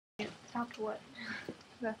Stopped what?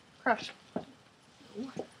 The crush. Do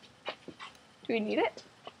we need it?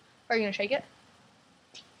 Are you gonna shake it?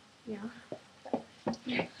 Yeah.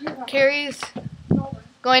 Carrie's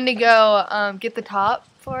going to go get the top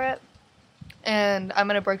for it, and I'm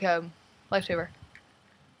gonna break a lifesaver.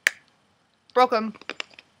 Broke him.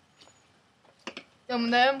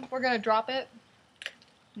 And then we're gonna drop it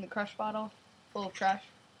in the crush bottle full of trash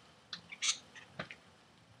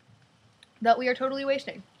that we are totally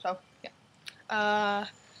wasting. So yeah.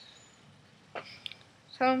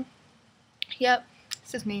 So yep,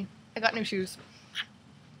 this is me. I got new shoes.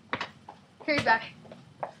 Carrie's back.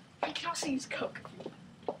 I can also use Coke.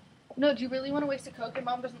 No, do you really want to waste a Coke? Your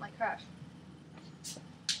mom doesn't like trash.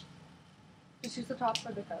 Just use the top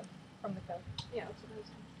for the Coke. From the Coke. Yeah, that's what it is.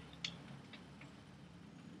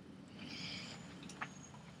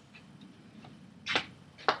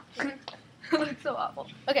 It looks so awful.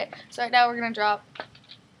 Okay, so right now we're gonna drop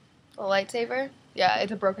a lightsaber. Yeah,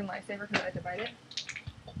 it's a broken lightsaber because I had to bite it.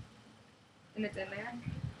 And it's in there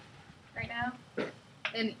right now.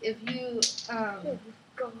 And if you, Oh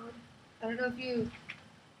God. I don't know if you,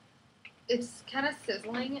 it's kind of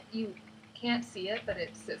sizzling. You can't see it, but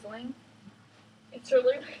it's sizzling. It's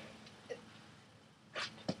really.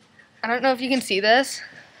 I don't know if you can see this,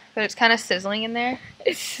 but it's kind of sizzling in there.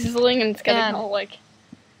 It's sizzling and it's getting And- all like.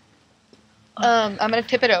 I'm gonna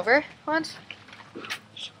tip it over once.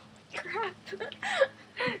 Crap.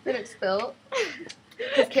 Then it spilled.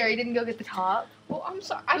 Because Carrie didn't go get the top. Well, I'm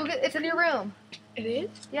sorry. It's in your room. It is?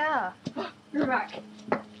 Yeah. You're back.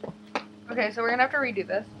 Okay, so we're gonna have to redo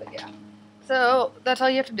this, but yeah. So that's all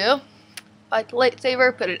you have to do. Light the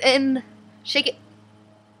lightsaber, put it in, shake it,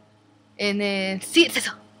 and then see it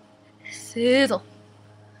sizzle. Sizzle.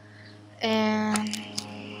 And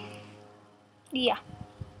yeah.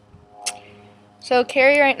 So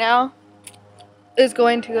Carrie right now is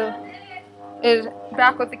is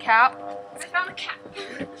back with the cap. I found a cat.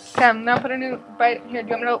 Sam, now put a new bite here. Do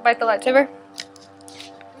you want me to bite the lightsaber?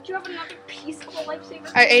 Would you have another piece of a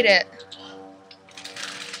lifesaver? I ate it.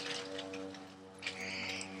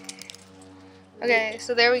 Okay,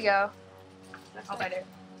 so there we go. I'll bite it.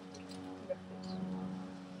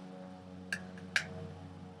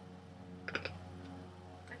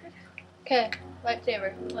 Okay,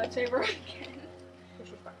 lightsaber. Lightsaber again.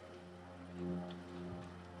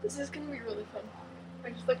 This is gonna be really fun. I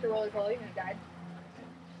just flicked a roly poly and it died.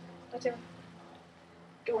 Lightsaber.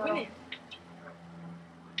 Go in it.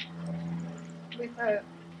 We put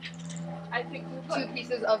I think we two put.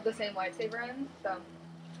 pieces of the same lightsaber in, so.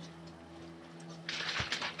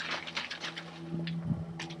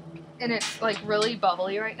 And it's like really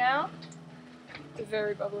bubbly right now. It's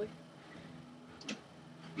very bubbly.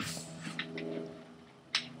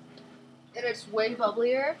 And it's way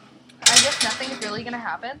bubblier. I guess nothing is really gonna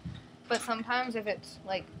happen, but sometimes if it's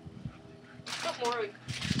like, Put more in.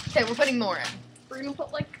 okay, we're putting more in. We're gonna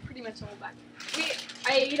put like pretty much all back.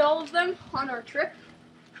 I ate all of them on our trip,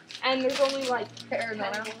 and there's only like To 10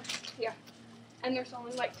 Arizona. more. Yeah, and there's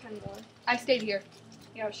only like 10 more. I stayed here.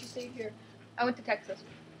 Yeah, she stayed here. I went to Texas.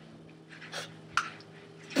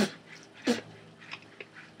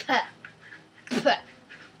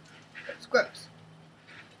 It's gross.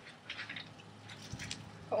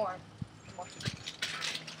 Come on. Come on.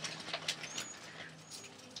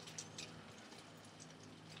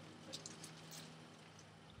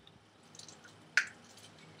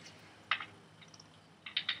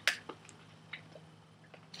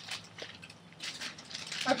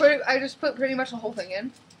 I just put pretty much the whole thing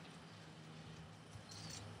in.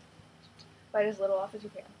 Bite as little off as you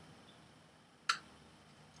can.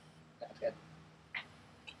 That's good.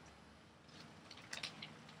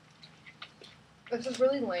 This is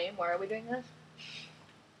really lame. Why are we doing this?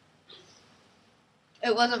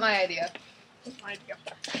 It wasn't my idea. That's my idea.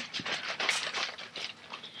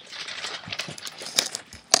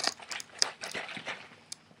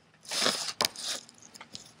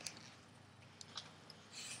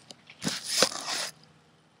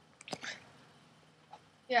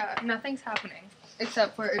 Yeah, nothing's happening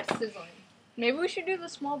except for it's sizzling. Maybe we should do the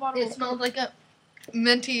small bottle. It smells like a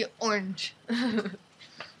minty orange.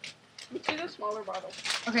 Let's do the smaller bottle.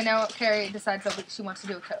 Okay, now Carrie decides that she wants to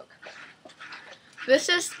do a Coke. This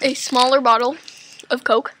is a smaller bottle of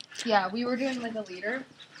Coke. Yeah, we were doing like a liter,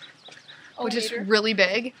 A which is liter. really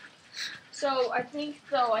big. So I think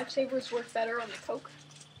the lifesavers work better on the Coke.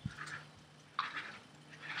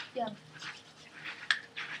 Yeah.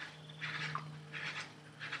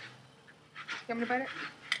 You want me to bite it?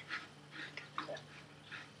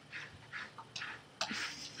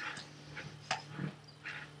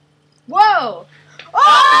 Whoa!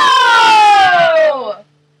 Oh!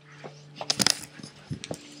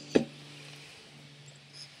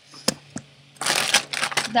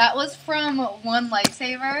 That was from one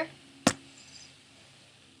lightsaber.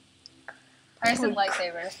 I said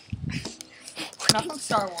lightsaber. Not from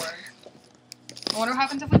Star Wars. I wonder what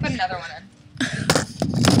happens if we put another one in.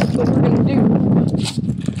 That's what we're gonna do.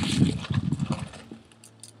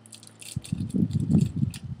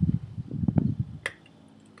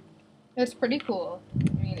 It's pretty cool.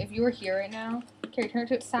 I mean, if you were here right now, Carrie, turn it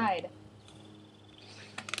to its side.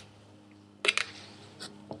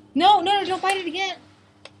 No, don't bite it again.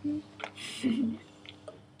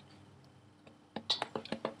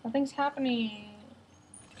 Nothing's happening.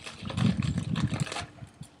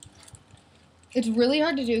 It's really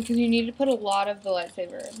hard to do because you need to put a lot of the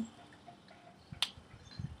lightsaber in.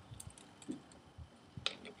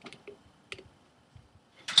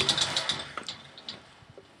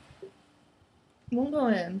 It won't go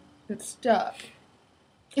in. It's stuck.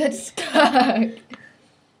 It's stuck.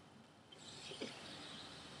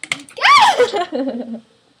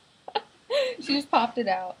 She just popped it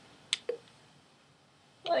out.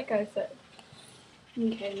 Like I said.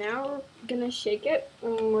 Okay, now we're gonna shake it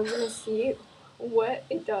and we're gonna see what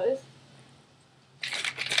it does.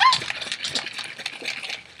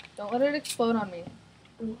 Don't let it explode on me.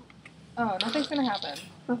 Oh, nothing's gonna happen.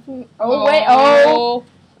 Nothing. Oh, wait.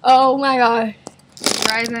 Oh my god. It's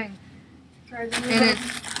rising. And it's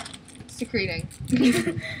secreting.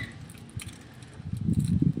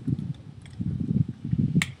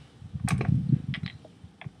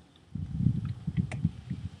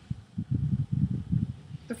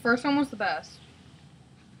 The first one was the best.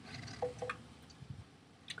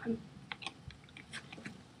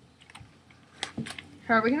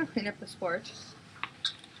 How are we gonna clean up the sports?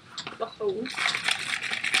 The hose.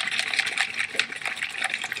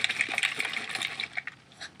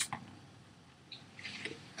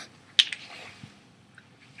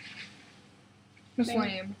 That's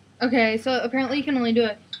lame. Okay, so apparently you can only do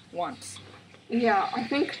it once. Yeah, I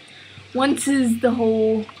think once is the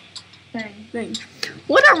whole Thing.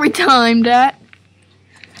 What are we timed at?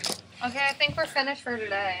 Okay, I think we're finished for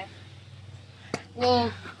today.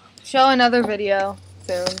 We'll show another video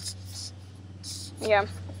soon. Yeah.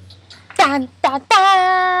 Dun, dun,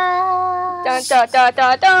 dun. Dun, dun, dun,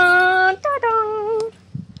 dun, dun, dun, dun.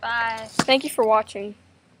 Bye. Thank you for watching.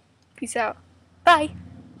 Peace out. Bye.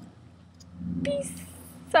 Peace.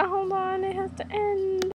 So hold on, it has to end.